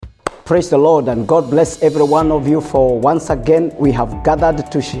Praise the Lord, and God bless every one of you for once again we have gathered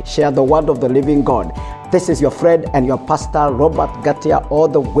to share the word of the living God. This is your friend and your pastor Robert Gatia, all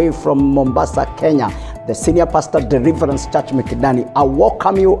the way from Mombasa, Kenya, the senior pastor, Deliverance Church Mikindani. I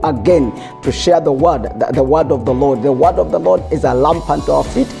welcome you again to share the word of the Lord. The word of the Lord is a lamp unto our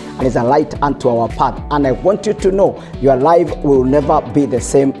feet and is a light unto our path. And I want you to know your life will never be the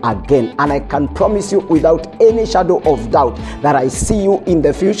same again. And I can promise you without any shadow of doubt that I see you in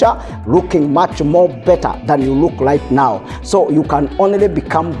the future looking much more better than you look right now. So you can only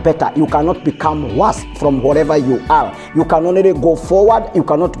become better. You cannot become worse from whatever you are. You can only go forward. You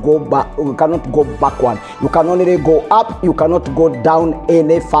cannot go back. You cannot go backward. You can only go up. You cannot go down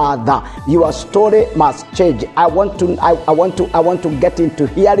any further. Your story must change. I want to get into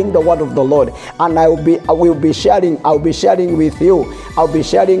hearing the word of the Lord, and I'll be sharing with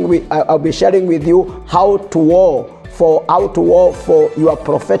you how to war for your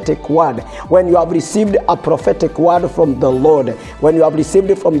prophetic word. When you have received a prophetic word from the Lord,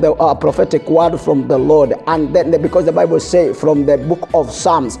 prophetic word from the Lord, and then because the Bible says from the book of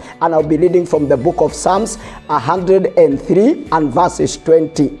Psalms, and I'll be reading from the book of Psalms 103 and verses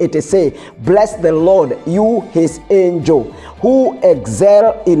 20. It is say, "Bless the Lord, you his angel, who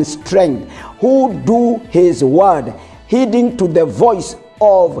excel in strength, who do his word, heeding to the voice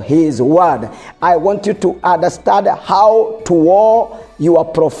of his word." I want you to understand how to war for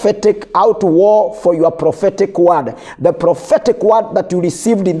your prophetic word. The prophetic word that you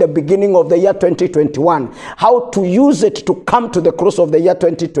received in the beginning of the year 2021. How to use it to come to the close of the year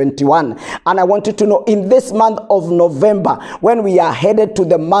 2021. And I want you to know, in this month of November, when we are headed to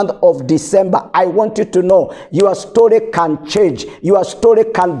the month of December, I want you to know your story can change. Your story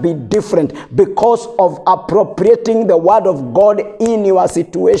can be different because of appropriating the word of God in your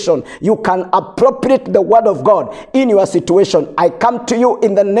situation. You can appropriate the word of God in your situation. I come to you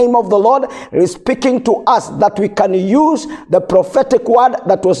in the name of the Lord, speaking to us that we can use the prophetic word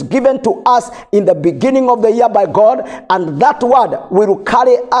that was given to us in the beginning of the year by God, and that word will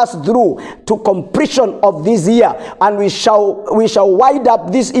carry us through to completion of this year, and we shall wind up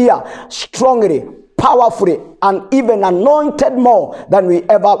this year strongly, powerfully, and even anointed more than we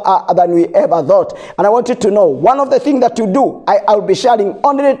ever thought. And I want you to know, one of the things that you do, I'll be sharing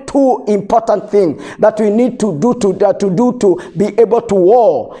only two important things that we need to do to be able to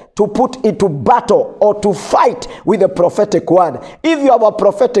war, to put into battle, or to fight with the prophetic word. If you have a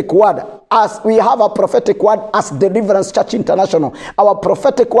prophetic word, as we have a prophetic word as Deliverance Church International, our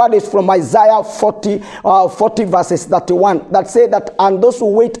prophetic word is from Isaiah 40 verses 31, that say that, "And those who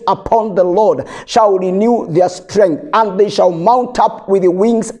wait upon the Lord shall renew their strength, and they shall mount up with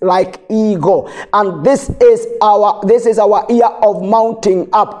wings like eagle." And this is our year of mounting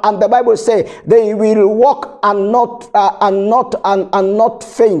up. And the Bible says they will walk and not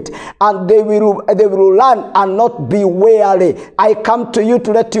faint, and they will run and not be weary. I come to you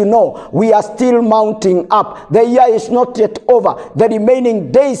to let you know we are still mounting up. The year is not yet over. The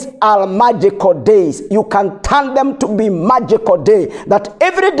remaining days are magical days. You can turn them to be magical days, that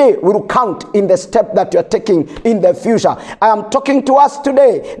every day will count in the step that you're taking in the future. I am talking to us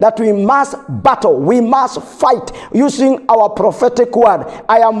today that we must battle, we must fight using our prophetic word.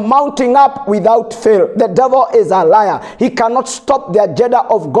 I am mounting up without fail. The devil is a liar. He cannot stop the agenda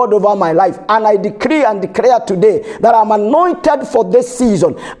of God over my life. And I decree and declare today that I'm anointed for this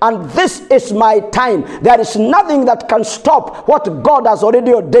season, and this is my time. There is nothing that can stop what God has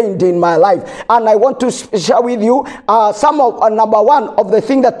already ordained in my life. And I want to share with you some of number one of the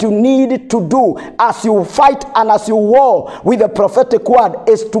things that you need to do as you fight and as you war with the prophetic word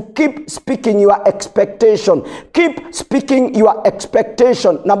is to keep speaking your expectation. Keep speaking your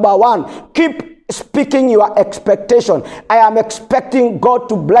expectation. Number one, keep speaking your expectation. I am expecting God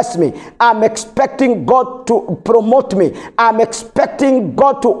to bless me. I'm expecting God to promote me. I'm expecting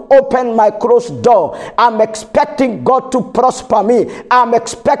God to open my closed door. I'm expecting God to prosper me. I'm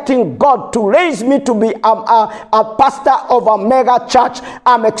expecting God to raise me to be a pastor of a mega church.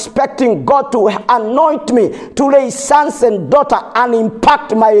 I'm expecting God to anoint me to raise sons and daughters and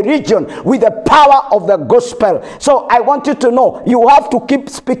impact my region with the power of the gospel. So I want you to know, you have to keep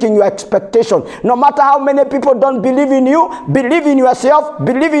speaking your expectation. No matter how many people don't believe in you, believe in yourself,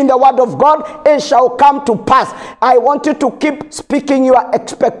 believe in the word of God, it shall come to pass. I want you to keep speaking your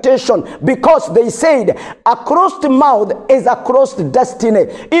expectation, because they said a closed mouth is a closed destiny.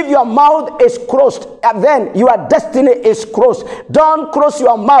 If your mouth is closed, then your destiny is closed. Don't close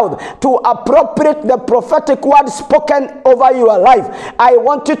your mouth to appropriate the prophetic word spoken over your life. I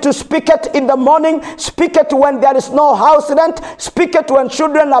want you to speak it in the morning, speak it when there is no house rent, speak it when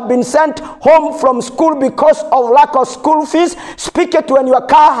children have been sent home home from school because of lack of school fees. Speak it when your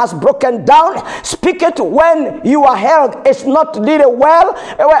car has broken down. Speak it when your health is not really well,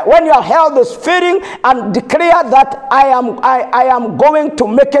 when your health is failing, and declare that I am going to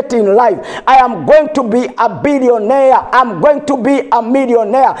make it in life. I am going to be a billionaire. I'm going to be a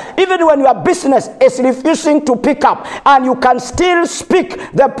millionaire. Even when your business is refusing to pick up, and you can still speak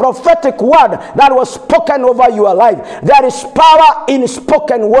the prophetic word that was spoken over your life. There is power in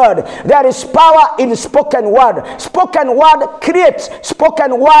spoken word. There is power in spoken word. Spoken word creates.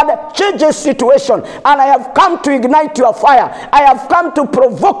 Spoken word changes situation. And I have come to ignite your fire. I have come to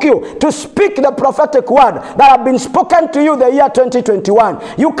provoke you to speak the prophetic word that have been spoken to you the year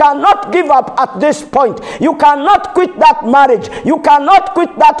 2021. You cannot give up at this point. You cannot quit that marriage. You cannot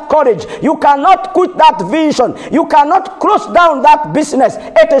quit that courage. You cannot quit that vision. You cannot close down that business.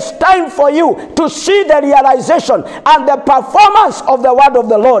 It is time for you to see the realization and the performance of the word of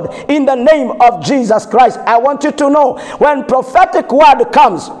the Lord in the name of Jesus Christ. I want you to know when prophetic word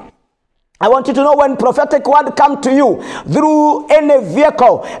comes. I want you to know when prophetic word come to you through any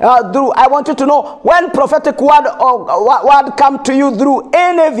vehicle. I want you to know when prophetic word come to you through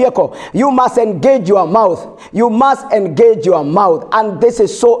any vehicle, you must engage your mouth. You must engage your mouth, and this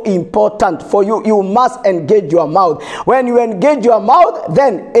is so important for you. You must engage your mouth. When you engage your mouth,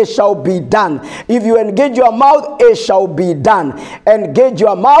 then it shall be done. If you engage your mouth, it shall be done. Engage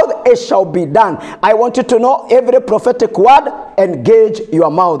your mouth, it shall be done. I want you to know every prophetic word, engage your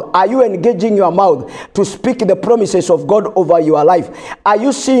mouth. Are you engaging your mouth to speak the promises of God over your life? Are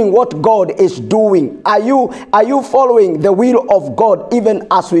you seeing what God is doing? Are you following the will of God even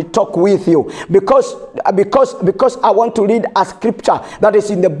as we talk with you? Because I want to read a scripture that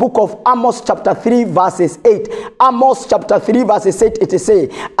is in the book of Amos chapter 3 verses 8. Amos chapter 3 verses 8, it is say,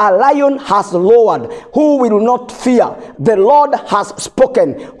 a lion has lowered, who will not fear? The Lord has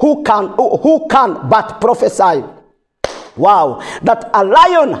spoken, who can but prophesy? Wow, that a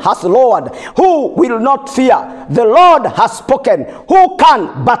lion has lowered, who will not fear? The Lord has spoken, who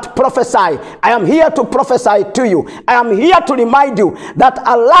can but prophesy? I am here to prophesy to you. I am here to remind you that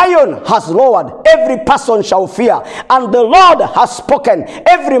a lion has lowered, every person shall fear, and the Lord has spoken,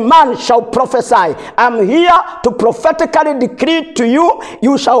 every man shall prophesy. I am here to prophetically decree to you,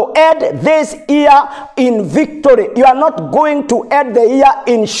 you shall end this year in victory. You are not going to end the year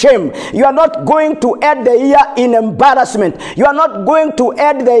in shame. You are not going to end the year in embarrassment. You are not going to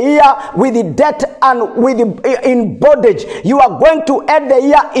end the year with the debt and with in bondage. You are going to end the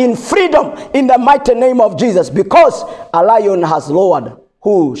year in freedom in the mighty name of Jesus, because a lion has lowered,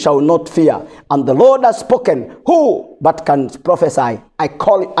 who shall not fear? And the Lord has spoken, who but can prophesy? I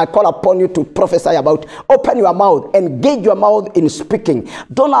call upon you to prophesy about. Open your mouth, engage your mouth in speaking.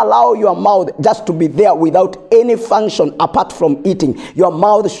 Don't allow your mouth just to be there without any function apart from eating. Your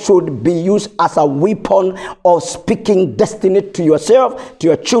mouth should be used as a weapon of speaking destiny to yourself, to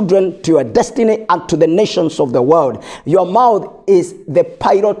your children, to your destiny, and to the nations of the world. Your mouth is the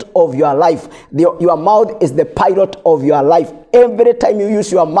pilot of your life. Your mouth is the pilot of your life. Every time you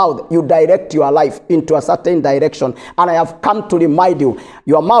use your mouth, you direct your life into a certain direction. And I have come to remind you,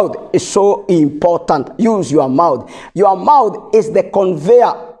 your mouth is so important. Use your mouth. Your mouth is the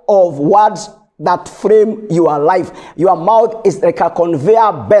conveyor of words that frame your life. Your mouth is like a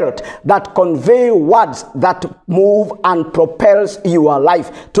conveyor belt that convey words that move and propels your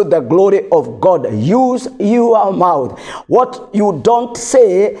life to the glory of God. Use your mouth. What you don't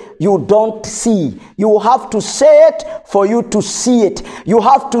say, you don't see. You have to say it for you to see it. You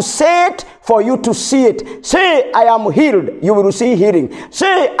have to say it for you to see it. Say, I am healed, you will receive healing.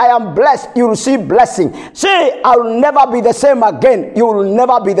 Say, I am blessed, you will receive blessing. Say, I will never be the same again, you will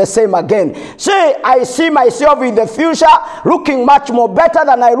never be the same again. Say, I see myself in the future looking much more better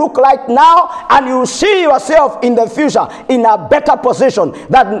than I look right now, and you see yourself in the future in a better position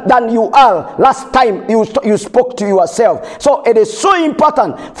than you are last time you spoke to yourself. So it is so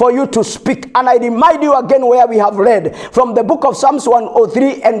important for you to speak. And I remind you again where we have read from the book of Psalms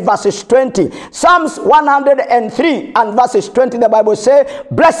 103 and verses 20. Psalms 103 and verses 20, the Bible says,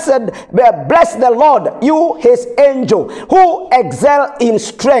 bless the Lord, you his angel, who excel in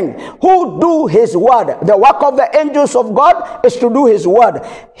strength, who do his word. The work of the angels of God is to do his word,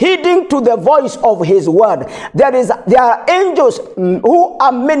 heeding to the voice of his word. There are angels who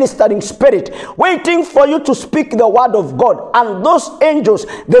are ministering spirit, waiting for you to speak the word of God. And those angels,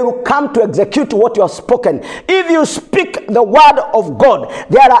 they will come to execute what you have spoken. If you speak the word of God,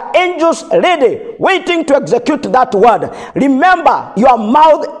 there are angels ready, waiting to execute that word. Remember, your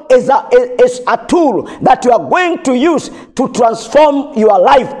mouth is a tool that you are going to use to transform your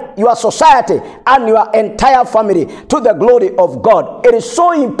life your society and your entire family to the glory of God. It is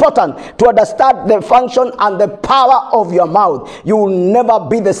so important to understand the function and the power of your mouth. You will never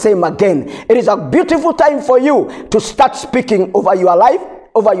be the same again. It is a beautiful time for you to start speaking over your life,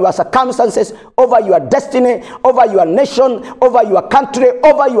 over your circumstances, over your destiny, over your nation, over your country,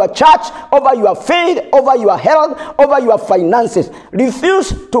 over your church, over your faith, over your health, over your finances.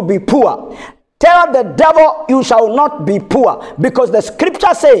 Refuse to be poor. Tell the devil you shall not be poor, because the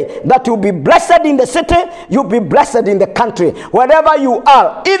scripture say that you'll be blessed in the city, you'll be blessed in the country. Wherever you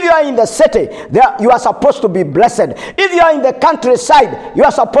are, if you are in the city, you are supposed to be blessed. If you are in the countryside, you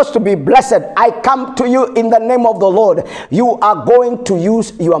are supposed to be blessed. I come to you in the name of the Lord. You are going to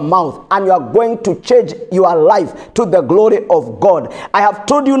use your mouth and you are going to change your life to the glory of God. I have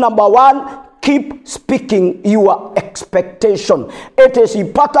told you, number one, keep speaking your expectation. It is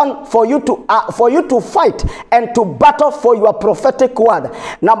important for you to fight and to battle for your prophetic word.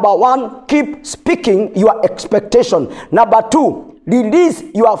 Number one, keep speaking your expectation. Number two, release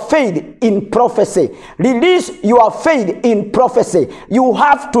your faith in prophecy. Release your faith in prophecy. You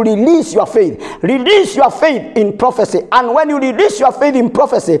have to release your faith. Release your faith in prophecy. And when you release your faith in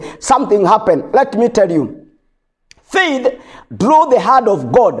prophecy, something happens. Let me tell you. Faith draws the heart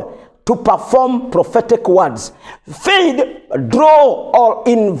of God to perform prophetic words. Faith draw or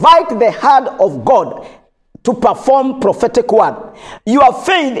invite the hand of God to perform prophetic word. Your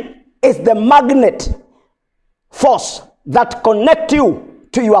faith is the magnet force that connect you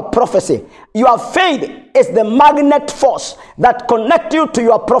to your prophecy. Your faith is the magnet force that connect you to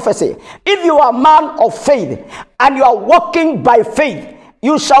your prophecy. If you are a man of faith and you are walking by faith,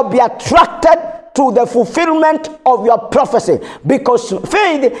 you shall be attracted to the fulfillment of your prophecy, because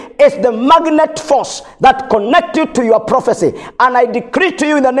faith is the magnet force that connects you to your prophecy. And I decree to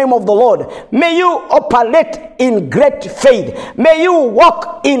you in the name of the Lord, may you operate in great faith. May you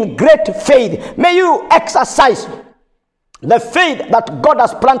walk in great faith. May you exercise the faith that God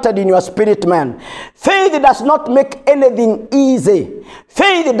has planted in your spirit, man. Faith does not make anything easy.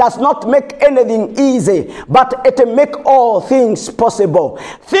 Faith does not make anything easy, but it makes all things possible.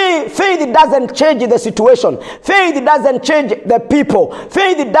 Faith doesn't change the situation. Faith doesn't change the people.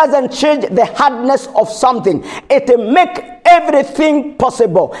 Faith doesn't change the hardness of something. It makes everything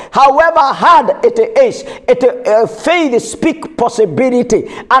possible. However hard it is, faith speaks possibility.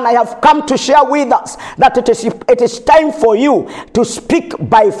 And I have come to share with us that it is time for you to speak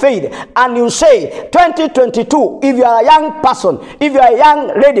by faith. And you say, 2022, if you are a young person, if you are a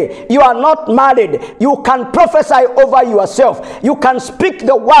young lady, you are not married, you can prophesy over yourself. You can speak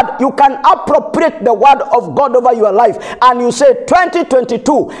the word. You can appropriate the word of God over your life. And you say,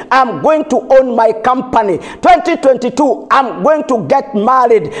 2022, I'm going to own my company. 2022, I'm going to get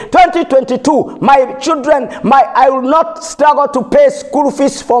married. 2022, my children, I will not struggle to pay school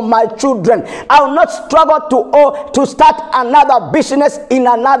fees for my children. I will not struggle to start another business in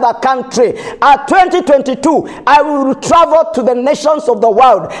another country. 2022, I will travel to the nations of the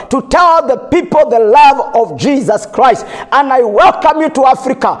world to tell the people the love of Jesus Christ. And I welcome you to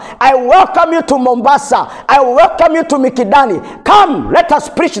Africa. I welcome you to Mombasa. I welcome you to Mikidani. Come, let us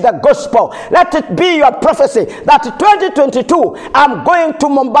preach the gospel. Let it be your prophecy that 2022, I'm going to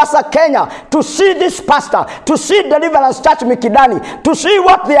Mombasa, Kenya to see this pastor, to see Deliverance Church Mikidani, to see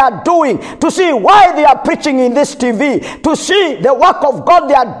what they are doing, to see why they are preaching in this TV, to see the work of God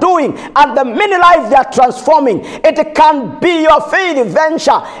they are doing and the many lives they are transforming. It can be your faith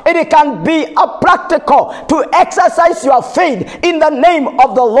venture. It can be a practical to exercise your faith in the name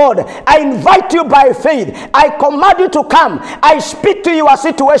of the Lord. I invite you by faith. I command you to come. I speak to your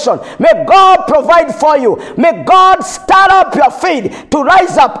situation. May God provide for you. May God start up your faith to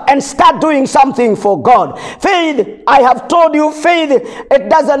rise up and start doing something for God. Faith, I have told you, faith, it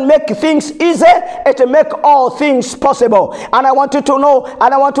doesn't make things easy. It makes all things possible. And I want you to know,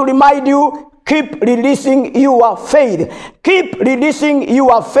 and I want to remind you, keep releasing your faith. Keep releasing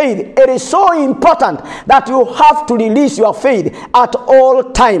your faith. It is so important that you have to release your faith at all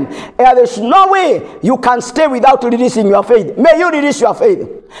time. There is no way you can stay without releasing your faith. May you release your faith.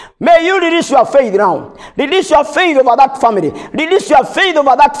 May you release your faith now. Release your faith over that family. Release your faith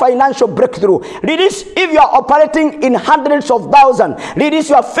over that financial breakthrough. Release, if you are operating in hundreds of thousands, release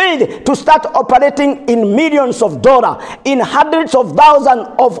your faith to start operating in millions of dollars, in hundreds of thousands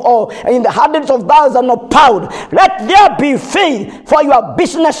of, or in the hundreds hundreds of thousands are not proud. Let there be faith for your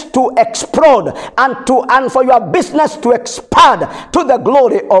business to explode and for your business to expand to the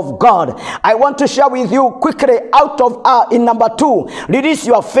glory of God. I want to share with you quickly in number 2, release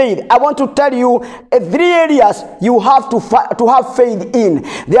your faith. I want to tell you 3 areas you have to have faith in.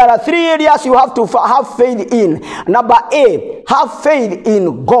 There are 3 areas you have to have faith in. Number A, have faith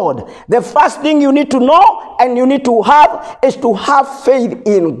in God. The first thing you need to know and you need to have is to have faith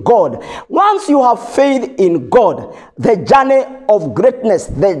in God. Once you have faith in God, the journey of greatness,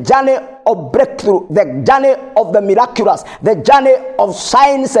 the journey of breakthrough, the journey of the miraculous, the journey of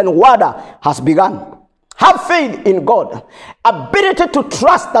signs and wonder has begun. Have faith in God. Ability to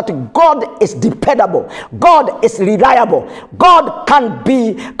trust that God is dependable. God is reliable. God can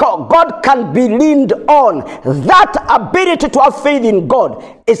be leaned on. That ability to have faith in God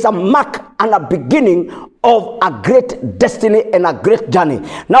is a mark and a beginning of a great destiny and a great journey.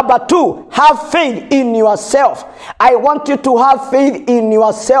 Number 2, have faith in yourself. I want you to have faith in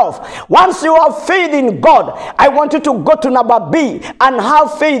yourself. Once you have faith in God, I want you to go to number B and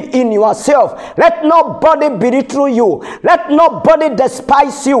have faith in yourself. Let nobody belittle you. Let nobody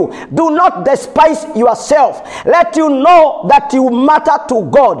despise you. Do not despise yourself. Let you know that you matter to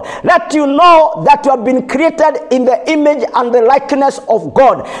God. Let you know that you have been created in the image and the likeness of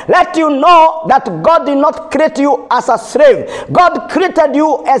God. Let you know that God did not create you as a slave. God created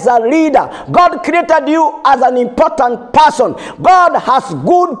you as a leader. God created you as an important person. God has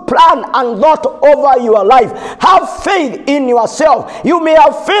good plan and thought over your life. Have faith in yourself. You may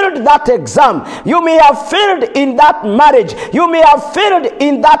have failed that exam. You may have failed in that marriage. You may have failed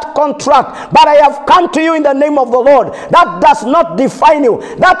in that contract. But I have come to you in the name of the Lord. That does not define you.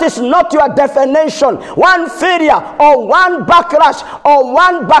 That is not your definition. One failure or one backlash or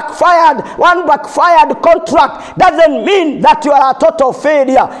one backfired contract doesn't mean that you are a total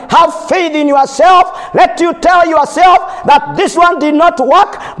failure. Have faith in yourself. Let you tell yourself that this one did not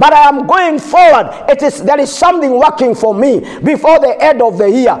work, but I am going forward. There is something working for me before the end of the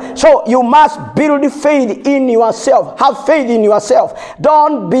year. So you must build faith in yourself. Have faith in yourself.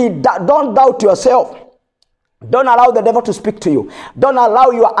 Don't doubt yourself. Don't allow the devil to speak to you. Don't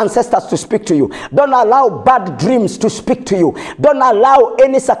allow your ancestors to speak to you. Don't allow bad dreams to speak to you. Don't allow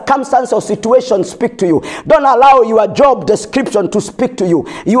any circumstance or situation speak to you. Don't allow your job description to speak to you.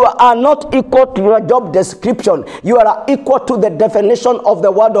 You are not equal to your job description. You are equal to the definition of the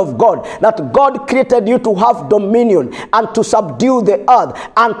word of God, that God created you to have dominion and to subdue the earth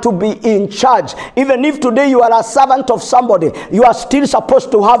and to be in charge. Even if today you are a servant of somebody, you are still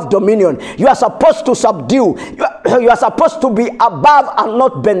supposed to have dominion. You are supposed to subdue. You are supposed to be above and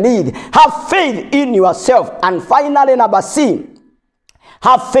not beneath. Have faith in yourself. And finally, number C,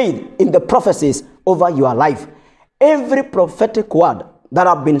 have faith in the prophecies over your life. Every prophetic word that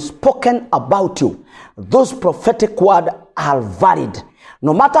have been spoken about you, those prophetic words are valid.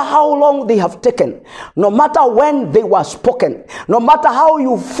 No matter how long they have taken, no matter when they were spoken, no matter how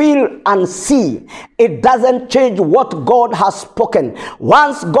you feel and see, it doesn't change what God has spoken.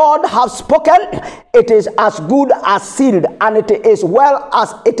 Once God has spoken, it is as good as sealed, and it is well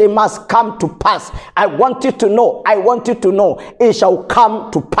as it must come to pass. I want you to know, it shall come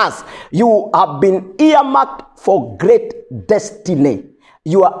to pass. You have been earmarked for great destiny.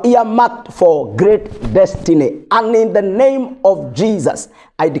 You are earmarked for great destiny. And in the name of Jesus,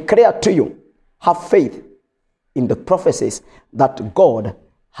 I declare to you, have faith in the prophecies that God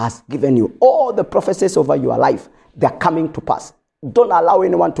has given you. All the prophecies over your life, they are coming to pass. Don't allow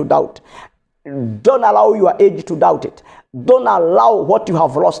anyone to doubt. Don't allow your age to doubt it. Don't allow what you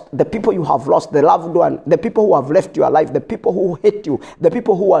have lost, the people you have lost, the loved one, the people who have left your life, the people who hate you, the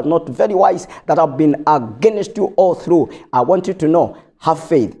people who are not very wise, that have been against you all through. I want you to know, have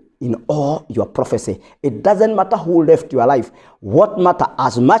faith in all your prophecy. It doesn't matter who left your life. What matters,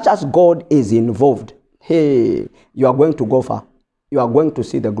 as much as God is involved, hey, you are going to go far. You are going to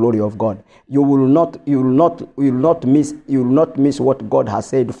see the glory of God. You will not miss what God has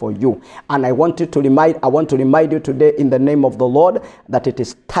said for you. And I want to remind you today in the name of the Lord that it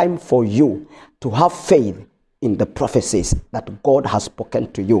is time for you to have faith in the prophecies that God has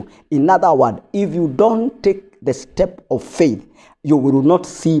spoken to you. In other words, if you don't take the step of faith, you will not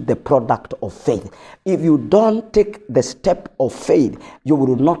see the product of faith. If you don't take the step of faith, you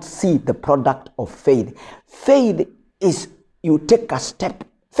will not see the product of faith. Faith is you take a step.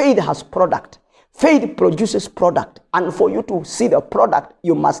 Faith has product. Faith produces product. And for you to see the product,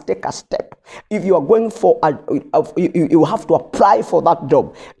 you must take a step. If you are going for you have to apply for that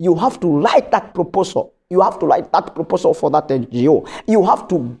job. You have to write that proposal. You have to write that proposal for that NGO. You have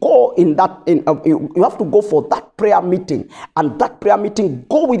to go you have to go for that prayer meeting, and that prayer meeting,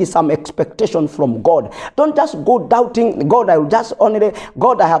 go with some expectation from God. Don't just go doubting, God,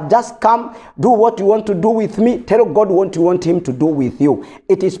 I have just come, do what you want to do with me. Tell God what you want him to do with you.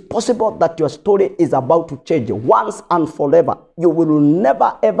 It is possible that your story is about to change once and forever. You will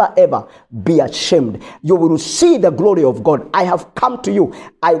never, ever, ever be ashamed. You will see the glory of God. I have come to you.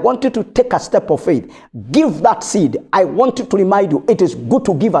 I want you to take a step of faith. Give that seed. I want you to remind you, it is good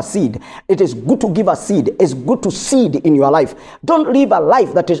to give a seed. It is good to give a seed. It's good to seed in your life. Don't live a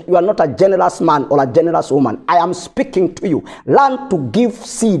life that is, you are not a generous man or a generous woman. I am speaking to you. Learn to give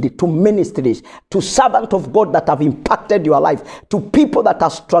seed to ministries, to servants of God that have impacted your life, to people that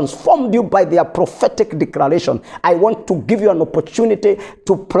has transformed you by their prophetic declaration. I want to give you an opportunity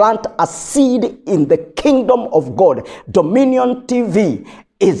to plant a seed in the kingdom of God. Dominion TV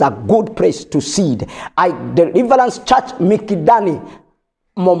is a good place to seed. Deliverance Church Mikidani,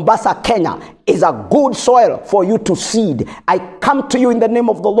 Mombasa, Kenya, is a good soil for you to seed. I come to you in the name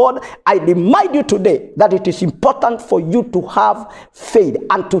of the Lord. I remind you today that it is important for you to have faith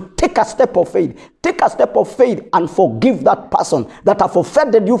and to take a step of faith. Take a step of faith and forgive that person that have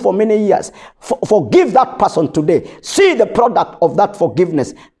offended you for many years. Forgive that person today. See the product of that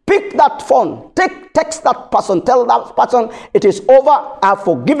forgiveness. Pick that phone, text that person, tell that person, it is over, I have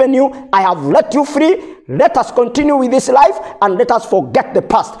forgiven you, I have let you free, let us continue with this life, and let us forget the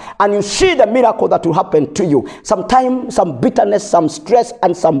past. And you see the miracle that will happen to you. Sometimes some bitterness, some stress,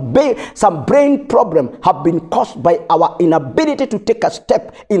 and some brain problem have been caused by our inability to take a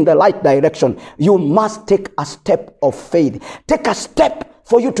step in the right direction. You must take a step of faith. Take a step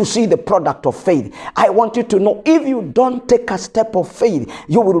for you to see the product of faith. I want you to know, if you don't take a step of faith,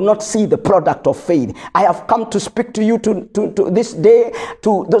 you will not see the product of faith. I have come to speak to you to this day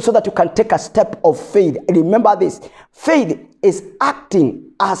so that you can take a step of faith. Remember this, faith is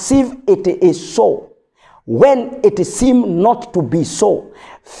acting as if it is so when it seems not to be so.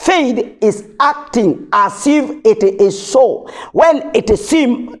 Faith is acting as if it is so when it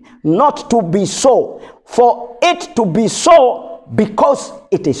seems not to be so. For it to be so, because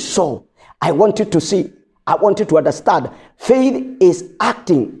it is so. I want you to see, I want you to understand, faith is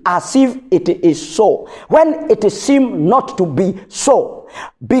acting as if it is so when it seems not to be so.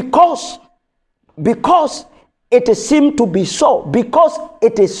 Because it seems to be so, because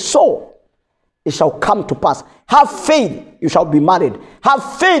it is so, it shall come to pass. Have faith, you shall be married.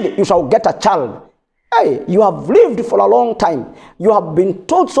 Have faith, you shall get a child. Hey, you have lived for a long time. You have been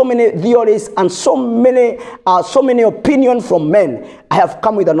told so many theories and so many opinions from men. I have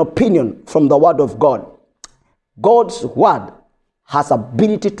come with an opinion from the word of God. God's word has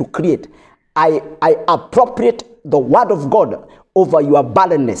ability to create. I appropriate the word of God over your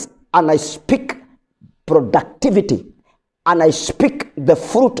barrenness, and I speak productivity, and I speak the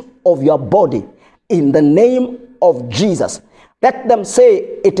fruit of your body in the name of Jesus. Let them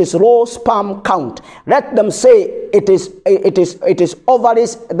say it is low sperm count. Let them say it is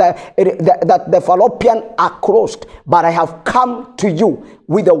ovaries that the fallopian are closed. But I have come to you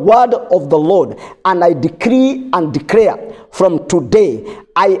with the word of the Lord, and I decree and declare from today,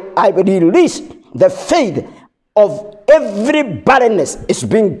 I release the faith of every barrenness is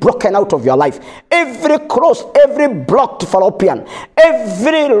being broken out of your life. Every closed, every blocked fallopian,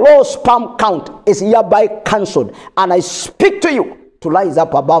 every low sperm count is hereby cancelled. And I speak to you to rise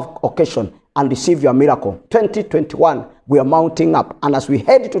up above occasion and receive your miracle. 2021, we are mounting up. And as we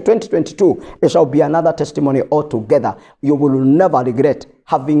head to 2022, it shall be another testimony altogether. You will never regret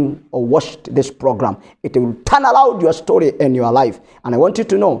having watched this program. It will turn around your story in your life. And I want you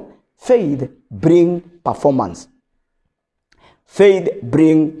to know, faith brings performance. Faith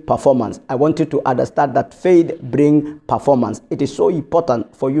brings performance. I want you to understand that faith brings performance. It is so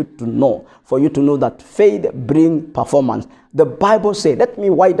important for you to know that faith brings performance. The Bible says, let me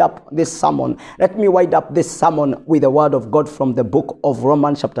wind up this sermon with the word of God from the book of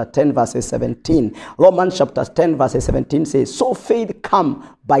Romans chapter 10 verses 17. Romans chapter 10 verses 17 says, so faith comes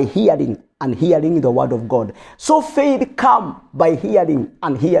by hearing, and hearing the word of God. So faith comes by hearing,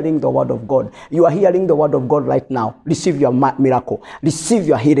 and hearing the word of God. You are hearing the word of God right now. Receive your miracle. Receive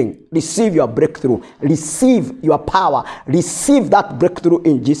your healing. Receive your breakthrough. Receive your power. Receive that breakthrough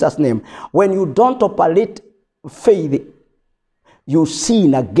in Jesus' name. When you don't operate faith, you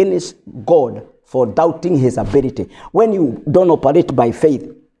sin against God for doubting his ability. When you don't operate by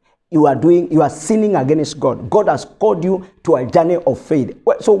faith, you are sinning against God. God has called you to a journey of faith.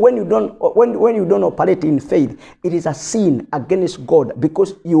 So when you don't operate in faith, it is a sin against God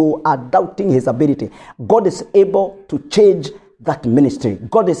because you are doubting his ability. God is able to change that ministry.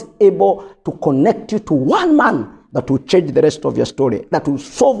 God is able to connect you to one man that will change the rest of your story, that will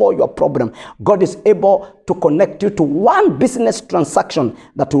solve all your problem. God is able to connect you to one business transaction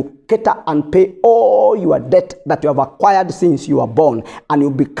that will cater and pay all your debt that you have acquired since you were born, and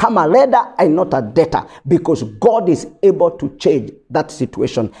you become a lender and not a debtor, because God is able to change that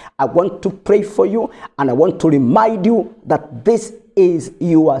situation. I want to pray for you, and I want to remind you that this is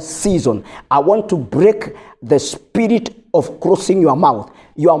your season. I want to break the spirit of closing your mouth.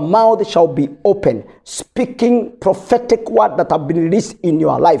 Your mouth shall be open, speaking prophetic word that have been released in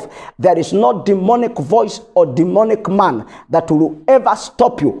your life. There is no demonic voice or demonic man that will ever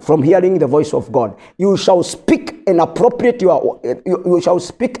stop you from hearing the voice of God. You shall speak and appropriate the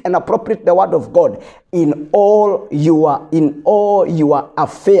word of God in all your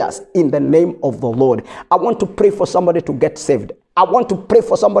affairs in the name of the Lord. I want to pray for somebody to get saved. I want to pray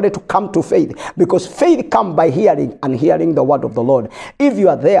for somebody to come to faith, because faith comes by hearing, and hearing the word of the Lord. If you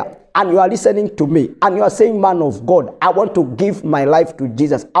are there and you are listening to me and you are saying, man of God, I want to give my life to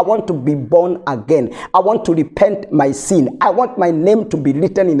Jesus. I want to be born again. I want to repent my sin. I want my name to be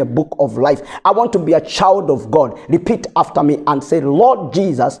written in the book of life. I want to be a child of God. Repeat after me and say, Lord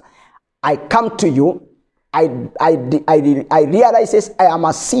Jesus, I come to you. I realize I am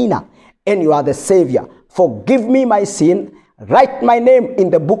a sinner and you are the Savior. Forgive me my sin. Write my name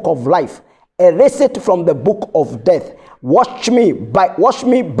in the book of life. Erase it from the book of death. Wash me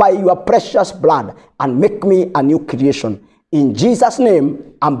by your precious blood and make me a new creation. In Jesus'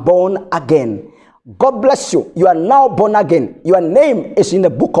 name, I'm born again. God bless you. You are now born again. Your name is in the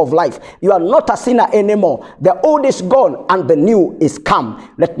book of life. You are not a sinner anymore. The old is gone and the new is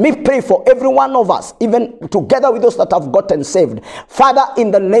come. Let me pray for every one of us, even together with those that have gotten saved. Father, in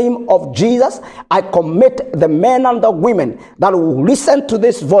the name of Jesus, I commit the men and the women that will listen to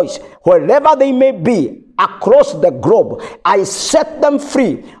this voice, wherever they may be, across the globe. I set them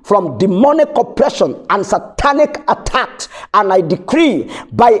free from demonic oppression and satanic attacks, and I decree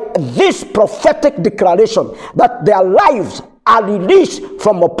by this prophetic declaration that their lives are released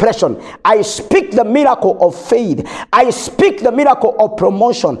from oppression. I speak the miracle of faith. I speak the miracle of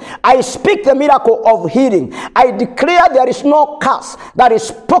promotion. I speak the miracle of healing. I declare there is no curse that is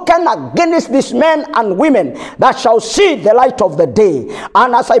spoken against these men and women that shall see the light of the day.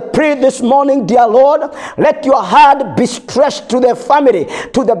 And as I pray this morning, dear Lord, let your heart be stretched to the family,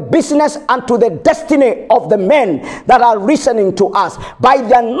 to the business, and to the destiny of the men that are listening to us. By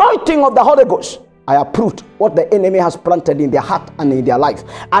the anointing of the Holy Ghost, I uproot what the enemy has planted in their heart and in their life.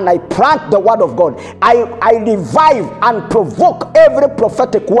 And I plant the word of God. I revive and provoke every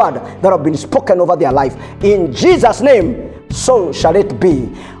prophetic word that have been spoken over their life. In Jesus' name, so shall it be.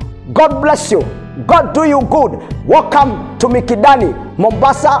 God bless you. God do you good. Welcome to Mikindani,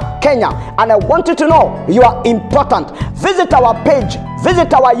 Mombasa, Kenya. And I want you to know you are important. Visit our page.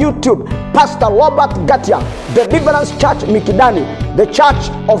 Visit our YouTube. Pastor Robert Gatia, Deliverance Church Mikindani, the church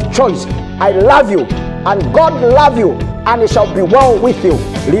of choice. I love you, and God love you, and it shall be well with you.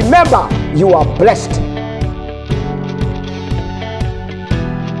 Remember, you are blessed.